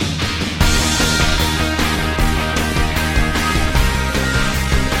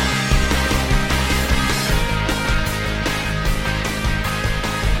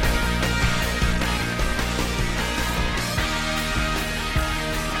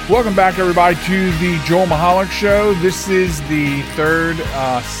 Welcome back, everybody, to the Joel Michalec Show. This is the third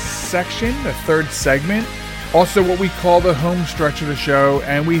section, the third segment, also what we call the home stretch of the show,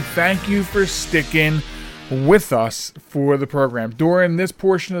 and we thank you for sticking with us for the program. During this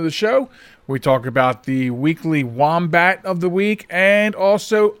portion of the show, we talk about the weekly Wombat of the Week and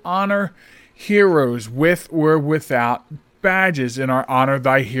also honor heroes with or without badges in our Honor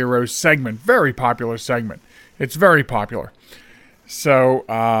Thy Heroes segment. Very popular segment. It's very popular. So,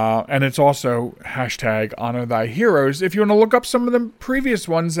 and it's also hashtag Honor Thy Heroes if you want to look up some of the previous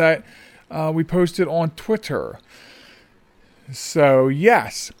ones that we posted on Twitter. So,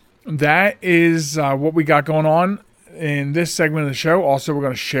 yes, that is what we got going on in this segment of the show. Also, we're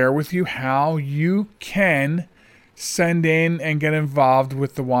going to share with you how you can send in and get involved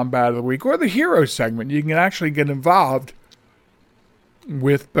with the Wombat of the Week or the Hero segment. You can actually get involved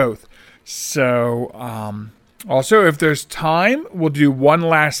with both. So, also, if there's time, we'll do one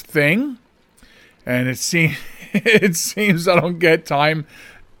last thing. And it seems I don't get time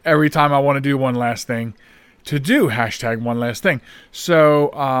every time I want to do one last thing to do hashtag one last thing.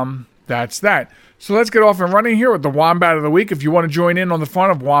 So that's that. So let's get off and running here with the Wombat of the Week. If you want to join in on the fun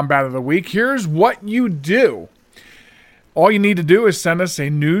of Wombat of the Week, here's what you do. All you need to do is send us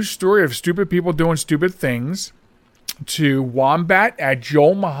a news story of stupid people doing stupid things to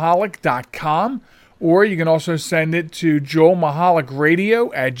wombat@joelmichalec.com. Or you can also send it to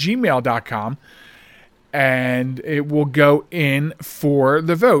joelmichalecradio@gmail.com, and it will go in for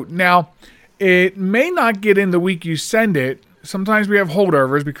the vote. Now, it may not get in the week you send it. Sometimes we have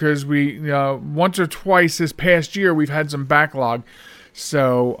holdovers because we, once or twice this past year, we've had some backlog.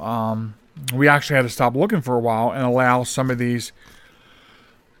 So we actually had to stop looking for a while and allow some of these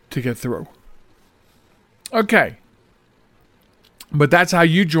to get through. Okay. But that's how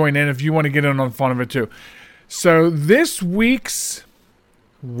you join in if you want to get in on the fun of it too. So this week's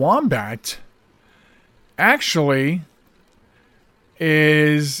Wombat actually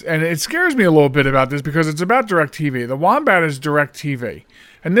is, and it scares me a little bit about this because it's about DirecTV. The Wombat is DirecTV.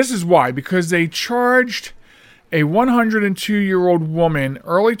 And this is why. Because they charged a 102-year-old woman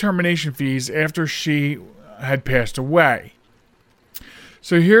early termination fees after she had passed away.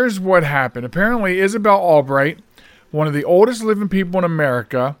 So here's what happened. Apparently Isabel Albright, one of the oldest living people in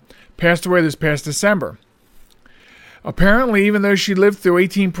America, passed away this past December. Apparently, even though she lived through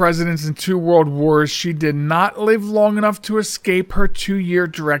 18 presidents and 2 world wars, she did not live long enough to escape her 2-year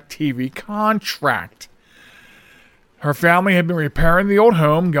DirecTV contract. Her family had been repairing the old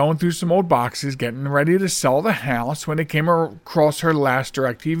home, going through some old boxes, getting ready to sell the house when they came across her last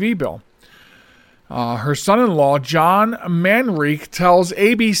DirecTV bill. Her son-in-law, John Manrique, tells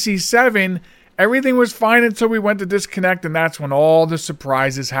ABC7, everything was fine until we went to disconnect, and that's when all the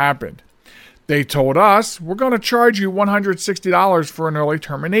surprises happened. They told us, we're going to charge you $160 for an early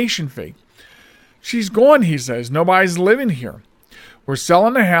termination fee. She's gone, he says. Nobody's living here. We're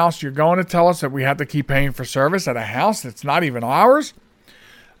selling the house. You're going to tell us that we have to keep paying for service at a house that's not even ours?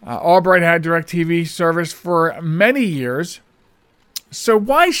 Albright had DirecTV service for many years. So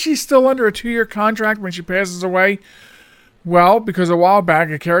why is she still under a 2-year contract when she passes away? Well, because a while back,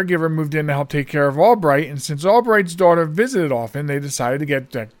 a caregiver moved in to help take care of Albright, and since Albright's daughter visited often, they decided to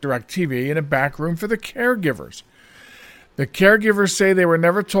get DirecTV in a back room for the caregivers. The caregivers say they were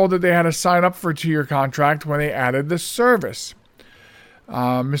never told that they had to sign up for a 2-year contract when they added the service.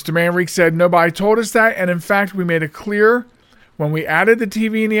 Mr. Manrique said, nobody told us that, and in fact, we made it clear when we added the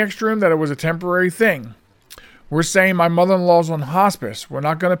TV in the extra room that it was a temporary thing. We're saying my mother-in-law's on hospice. We're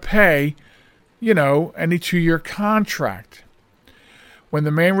not going to pay any 2-year contract. When the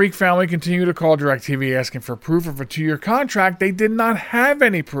Manrique family continued to call DirecTV asking for proof of a 2-year contract, they did not have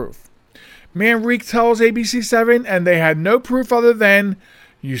any proof. Manrique tells ABC7, and they had no proof other than,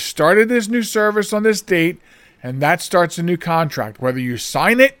 you started this new service on this date, and that starts a new contract, whether you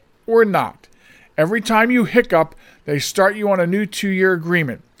sign it or not. Every time you hiccup, they start you on a new 2-year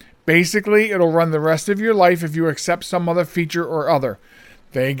agreement. Basically, it'll run the rest of your life if you accept some other feature or other.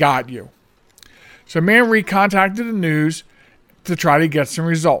 They got you. So Manrique contacted the news to try to get some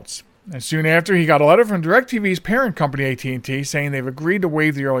results. And soon after, he got a letter from DirecTV's parent company, AT&T, saying they've agreed to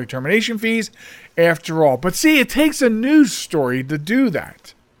waive the early termination fees after all. But see, it takes a news story to do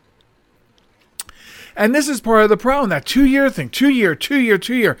that. And this is part of the problem, that 2-year thing.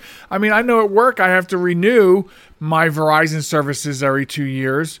 2-year. I mean, I know at work I have to renew my Verizon services every 2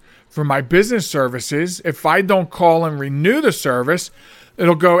 years for my business services. If I don't call and renew the service,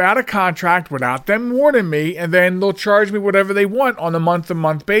 it'll go out of contract without them warning me, and then they'll charge me whatever they want on a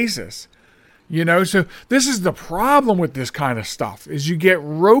month-to-month basis. So this is the problem with this kind of stuff, is you get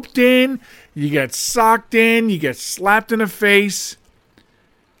roped in, you get socked in, you get slapped in the face,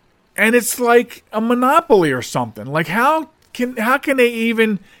 and it's like a monopoly or something. Like, how can they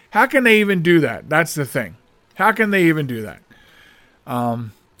even do that? That's the thing. How can they even do that?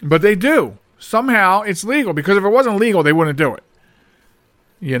 But they do. Somehow it's legal, because if it wasn't legal, they wouldn't do it.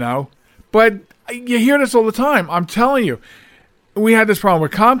 But you hear this all the time. I'm telling you, we had this problem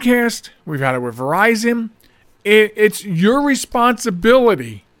with Comcast. We've had it with Verizon. It's your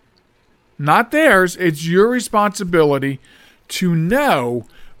responsibility, not theirs. It's your responsibility to know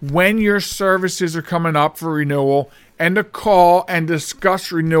when your services are coming up for renewal and to call and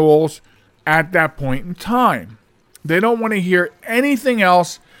discuss renewals at that point in time. They don't want to hear anything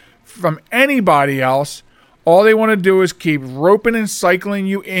else from anybody else. All they want to do is keep roping and cycling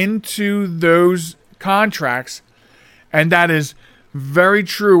you into those contracts. And that is very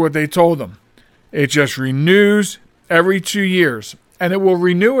true what they told them. It just renews every 2 years. And it will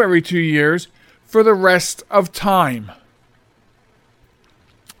renew every 2 years for the rest of time.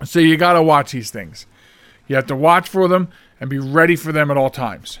 So you got to watch these things. You have to watch for them and be ready for them at all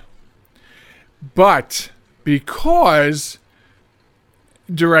times. But because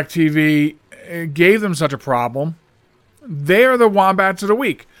DirecTV gave them such a problem, they are the Wombats of the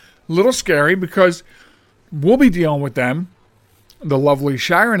week. A little scary, because we'll be dealing with them, the lovely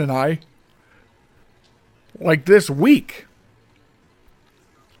Sharen and I, like this week.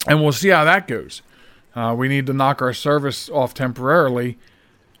 And we'll see how that goes. We need to knock our service off temporarily,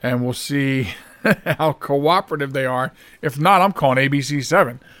 and we'll see how cooperative they are. If not, I'm calling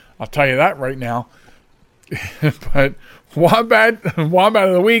ABC7. I'll tell you that right now. But Wombat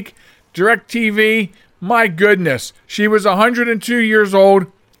of the week, DirecTV, my goodness. She was 102 years old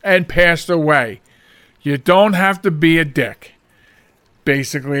and passed away. You don't have to be a dick.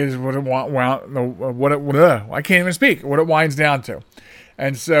 Basically, is what I can't even speak. What it winds down to,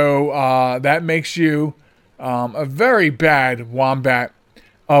 and so that makes you a very bad Wombat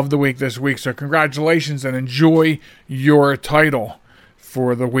of the week this week. So congratulations and enjoy your title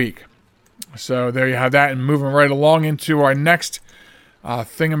for the week. So there you have that, and moving right along into our next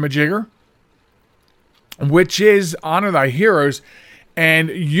thingamajigger, which is Honor Thy Heroes. And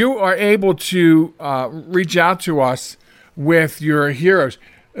you are able to reach out to us with your heroes,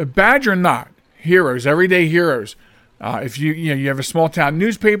 badge or not, heroes, everyday heroes. If you have a small town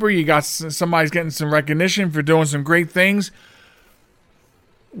newspaper, you got somebody's getting some recognition for doing some great things,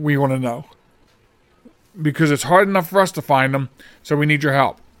 we want to know, because it's hard enough for us to find them, so we need your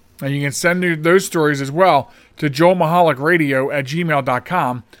help. And you can send those stories as well to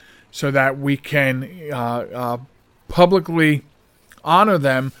joelmichalecradio@gmail.com so that we can publicly honor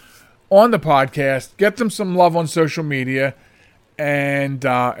them on the podcast, get them some love on social media, and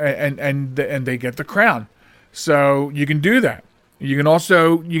they get the crown. So you can do that. You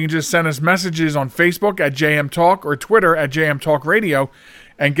can just send us messages on Facebook at JM Talk or Twitter at JM Talk Radio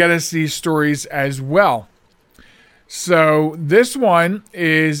and get us these stories as well. So this one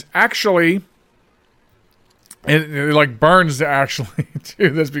is actually, it like burns to actually do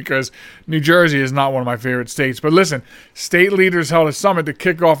this, because New Jersey is not one of my favorite states. But listen, state leaders held a summit to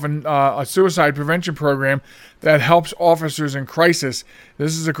kick off a suicide prevention program that helps officers in crisis.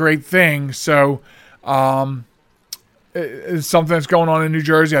 This is a great thing. So it's something that's going on in New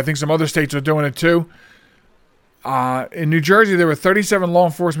Jersey. I think some other states are doing it too. In New Jersey, there were 37 law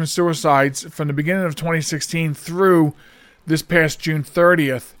enforcement suicides from the beginning of 2016 through this past June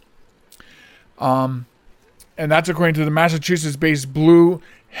 30th. And that's according to the Massachusetts-based Blue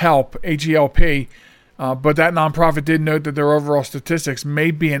Help, HELP, But that nonprofit did note that their overall statistics may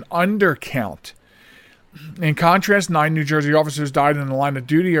be an undercount. In contrast, 9 New Jersey officers died in the line of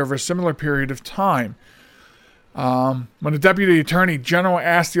duty over a similar period of time. When the Deputy Attorney General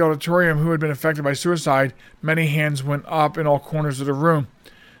asked the auditorium who had been affected by suicide, many hands went up in all corners of the room.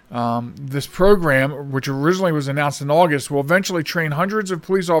 This program, which originally was announced in August, will eventually train hundreds of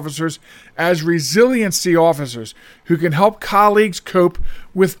police officers as resiliency officers who can help colleagues cope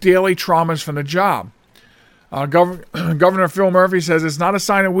with daily traumas from the job. Governor Phil Murphy says it's not a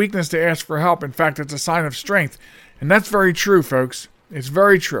sign of weakness to ask for help. In fact, it's a sign of strength. And that's very true, folks. It's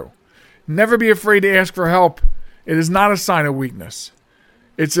very true. Never be afraid to ask for help. It is not a sign of weakness.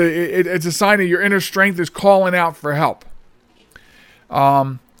 It's a sign that your inner strength is calling out for help.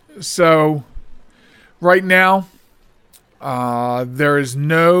 So right now, there is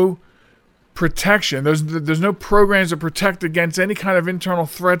no protection. There's no programs to protect against any kind of internal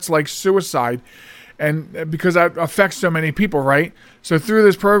threats like suicide. And because that affects so many people, right? So through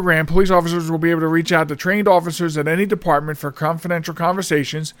this program, police officers will be able to reach out to trained officers at any department for confidential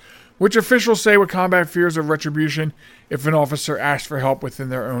conversations, which officials say would combat fears of retribution if an officer asks for help within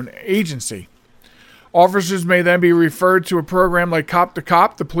their own agency. Officers may then be referred to a program like Cop to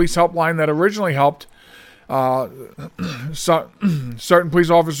Cop, the police helpline that originally helped certain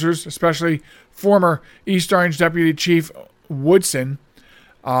police officers, especially former East Orange Deputy Chief Woodson.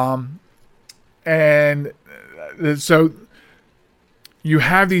 And so you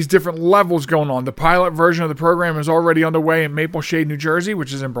have these different levels going on. The pilot version of the program is already underway in Maple Shade, New Jersey,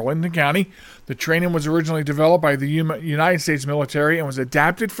 which is in Burlington County. The training was originally developed by the United States military and was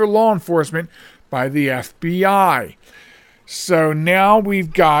adapted for law enforcement by the FBI. So now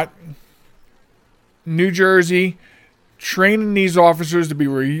we've got New Jersey training these officers to be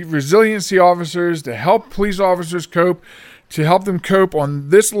resiliency officers, to help police officers cope, to help them cope on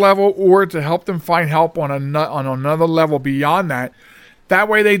this level, or to help them find help on another level beyond that. That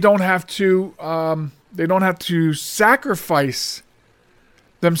way, they don't have to sacrifice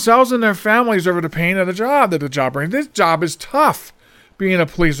themselves and their families over the pain of the job that the job brings. This job is tough, being a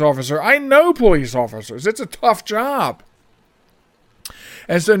police officer. I know police officers. It's a tough job.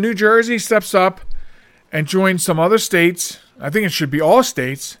 And so New Jersey steps up and joins some other states. I think it should be all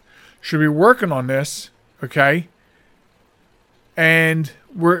states should be working on this. Okay. And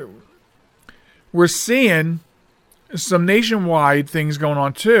we're seeing some nationwide things going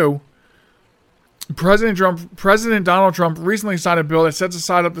on too. President Donald Trump recently signed a bill that sets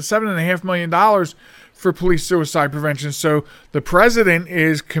aside up to $7.5 million for police suicide prevention. So the president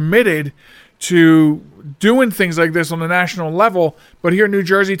is committed to doing things like this on the national level. But here, New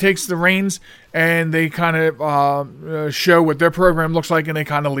Jersey takes the reins and they kind of show what their program looks like, and they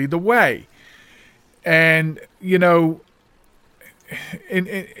kind of lead the way. And you know.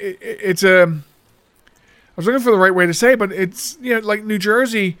 It's I was looking for the right way to say it, but it's, you know, like New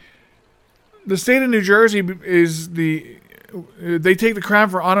Jersey, the state of New Jersey they take the crown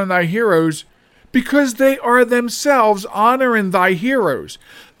for honoring thy heroes because they are themselves honoring thy heroes.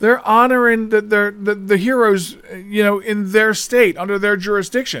 They're honoring the heroes, you know, in their state, under their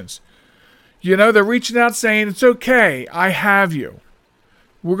jurisdictions. You know, they're reaching out saying, it's okay, I have you.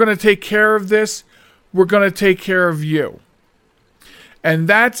 We're going to take care of this. We're going to take care of you. And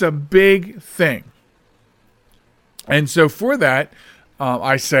that's a big thing. And so for that,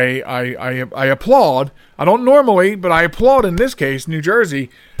 I say I applaud. I don't normally, but I applaud in this case, New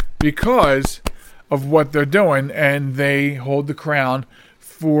Jersey, because of what they're doing. And they hold the crown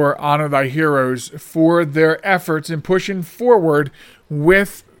for Honor Thy Heroes for their efforts in pushing forward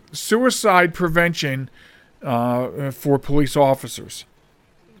with suicide prevention for police officers.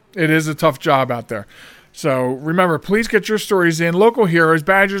 It is a tough job out there. So remember, please get your stories in. Local heroes,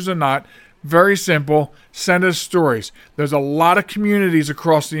 badgers or not, very simple. Send us stories. There's a lot of communities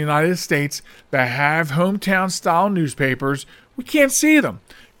across the United States that have hometown-style newspapers. We can't see them.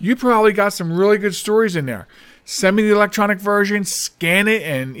 You probably got some really good stories in there. Send me the electronic version, scan it,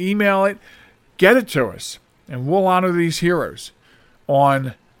 and email it. Get it to us, and we'll honor these heroes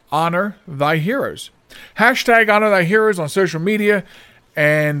on Honor Thy Heroes. Hashtag Honor Thy Heroes on social media,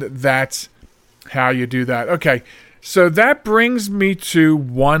 and that's how you do that. Okay, so that brings me to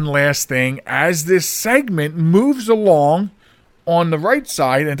one last thing. As this segment moves along on the right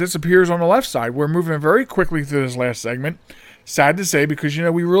side and disappears on the left side, we're moving very quickly through this last segment. Sad to say, because, you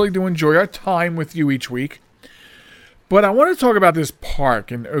know, we really do enjoy our time with you each week. But I want to talk about this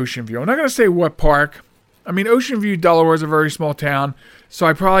park in Ocean View. I'm not going to say what park. I mean, Ocean View, Delaware is a very small town, so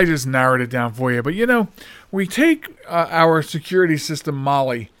I probably just narrowed it down for you. But, you know, we take our security system,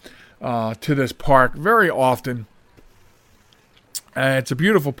 Molly, to this park very often. It's a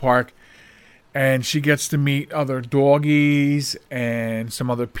beautiful park. and she gets to meet other doggies and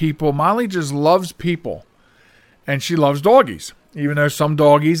some other people. Molly just loves people, and she loves doggies, even though some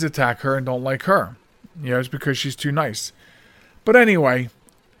doggies attack her and don't like her. It's because she's too nice. But anyway,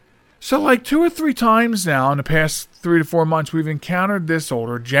 so like 2 or 3 times now in the past 3 to 4 months, we've encountered this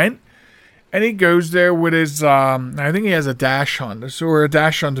older gent, and he goes there with his, I think he has a dachshund, or a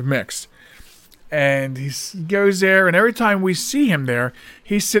dachshund mix. And he goes there, and every time we see him there,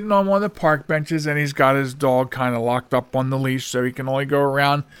 he's sitting on one of the park benches, and he's got his dog kind of locked up on the leash, so he can only go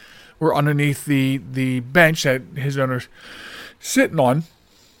around or underneath the bench that his owner's sitting on.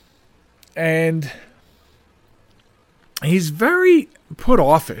 And he's very put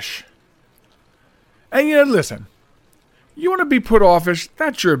offish. And listen, you want to be put offish,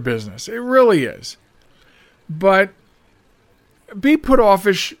 that's your business. It really is. But be put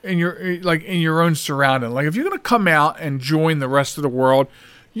offish in your own surrounding. Like, if you're going to come out and join the rest of the world,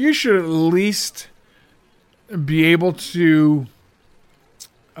 you should at least be able to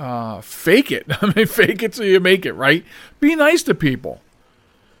fake it. I mean, fake it so you make it, right? Be nice to people.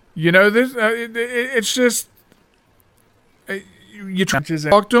 It's just you talk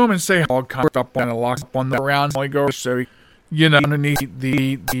to him and say, "Dog kind up and locks up on the ground." Only go so underneath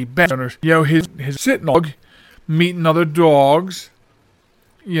the bench. His sitting dog meeting other dogs,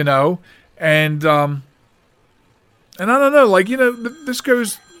 and I don't know, this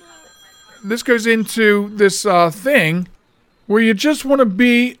goes into this thing where you just want to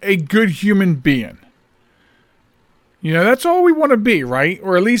be a good human being. That's all we want to be, right?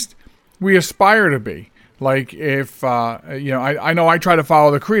 Or at least we aspire to be. Like, if I know I try to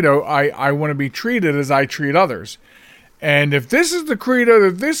follow the credo, I want to be treated as I treat others. And if this is the credo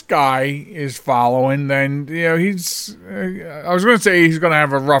that this guy is following, then, he's, I was going to say he's going to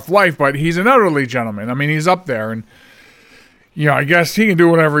have a rough life, but he's an elderly gentleman. I mean, he's up there, and, I guess he can do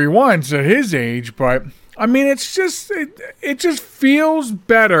whatever he wants at his age, but, I mean, it's just, it just feels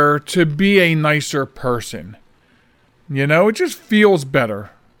better to be a nicer person. It just feels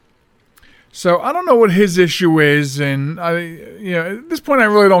better. So, I don't know what his issue is, and, at this point, I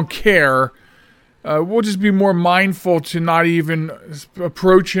really don't care. We'll just be more mindful to not even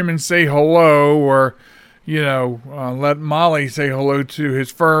approach him and say hello, or, let Molly say hello to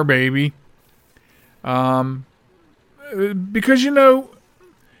his fur baby. Because,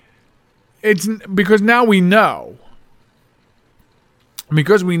 it's because now we know.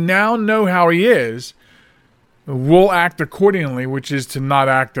 Because we now know how he is, we'll act accordingly, which is to not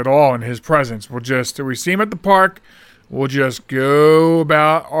act at all in his presence. We see him at the park, we'll just go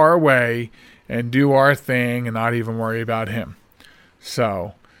about our way and do our thing and not even worry about him.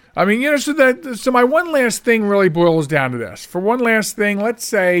 So, I mean, so my one last thing really boils down to this. For one last thing, let's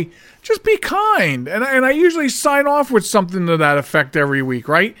say, just be kind. And I usually sign off with something to that effect every week,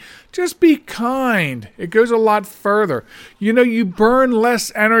 right? Just be kind. It goes a lot further. You burn less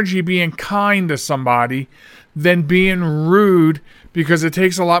energy being kind to somebody than being rude, because it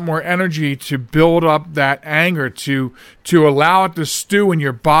takes a lot more energy to build up that anger, to allow it to stew in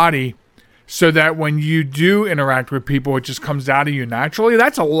your body, so that when you do interact with people, it just comes out of you naturally.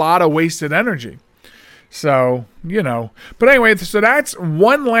 That's a lot of wasted energy. So, But anyway, so that's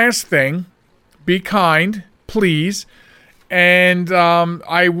one last thing. Be kind, please. And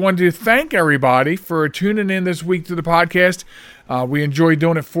I want to thank everybody for tuning in this week to the podcast. We enjoy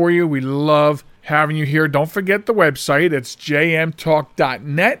doing it for you. We love having you here. Don't forget the website. It's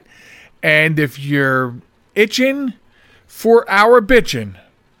jmtalk.net. And if you're itching for our bitchin',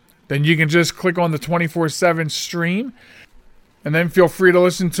 then you can just click on the 24/7 stream, and then feel free to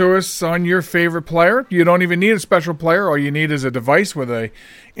listen to us on your favorite player. You don't even need a special player. All you need is a device with a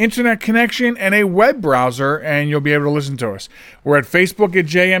internet connection and a web browser, and you'll be able to listen to us. We're at Facebook at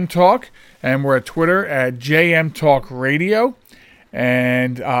JM Talk, and we're at Twitter at JM Talk Radio.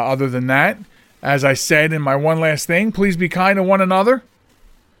 And other than that, as I said in my one last thing, please be kind to one another.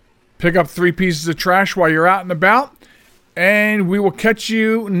 Pick up 3 pieces of trash while you're out and about. And we will catch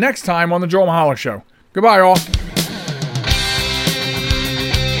you next time on the Joel Michalec Show. Goodbye, all.